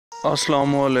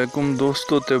अस्सलामुअलैकुम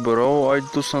दोस्तों ते बरो, आज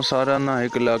तुसा सारा ना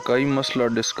एक इलाकाई मसला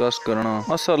डिस्कस करना।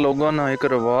 असा लोगों ना एक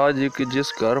रवाज है कि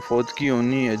जिस घर फौतगी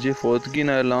होनी है जे फौतगी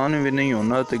ना ऐलान भी नहीं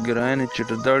होना ते गिराए ने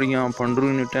चिटदड़ियां फंडरू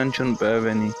ने टेंशन पै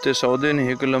वैनी ते सौदे ने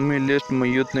एक लंबी लिस्ट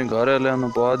मैयत ने घर वाले ने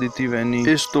पा दी वैनी।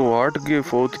 इस तो हट के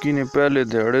फौतगी ने पहले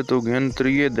दिहाड़े तो घेन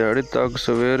त्रिये दिहाड़े तक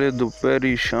सवेरे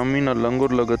दोपहरी शामी ना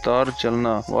लंगर लगातार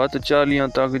चलना। वत चालियां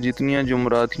तक जितनियां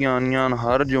जुमरातियां आनियां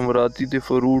हर जुमराती ते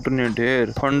फ्रूट ने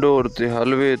ढेर फंडो ते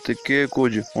हलवे ते के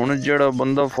कुछ। हुण जेड़ा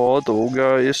बंदा फौत हो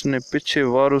गया इसने पिछे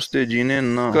वारुस ते जीने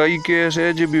ना। कई केस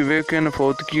एज भी वेखे न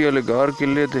फौतगी वाले घर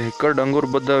किले ते हिक्का डंगर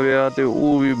बदा व्या ते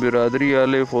ऊ भी बिरादरी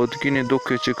वाले फौतगी ने दुख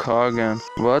च खा गए।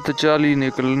 वत चाली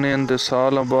निकलने ते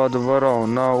साल बाद वरा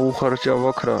होना ऊ खर्चा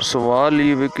वखरा। सवाल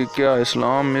ये कि क्या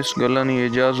इस्लाम इस गला की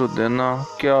इजाजत देना?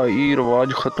 क्या ये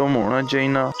रवाज खत्म होना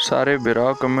चाहिए? सारे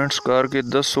बिरा कमेंट्स करके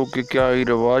दसो कि क्या ये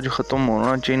रवाज खत्म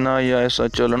होना चाहिए या ऐसा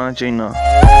चलना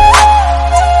चाहिए।